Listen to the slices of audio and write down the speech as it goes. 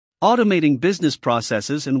Automating business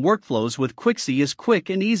processes and workflows with Quixy is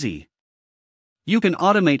quick and easy. You can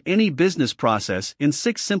automate any business process in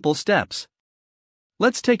 6 simple steps.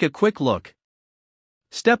 Let's take a quick look.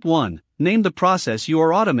 Step 1. Name the process you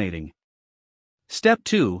are automating. Step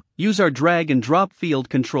 2. Use our drag and drop field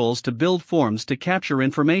controls to build forms to capture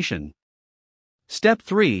information. Step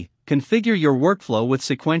 3. Configure your workflow with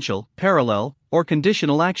sequential, parallel, or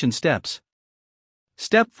conditional action steps.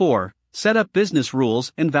 Step 4. Set up business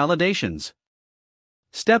rules and validations.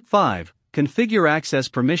 Step 5. Configure access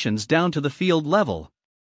permissions down to the field level.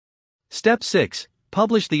 Step 6.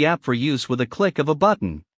 Publish the app for use with a click of a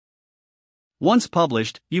button. Once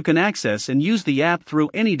published, you can access and use the app through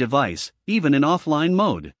any device, even in offline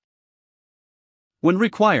mode. When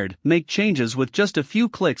required, make changes with just a few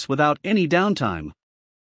clicks without any downtime.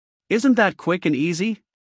 Isn't that quick and easy?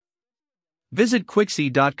 Visit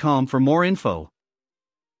Quixy.com for more info.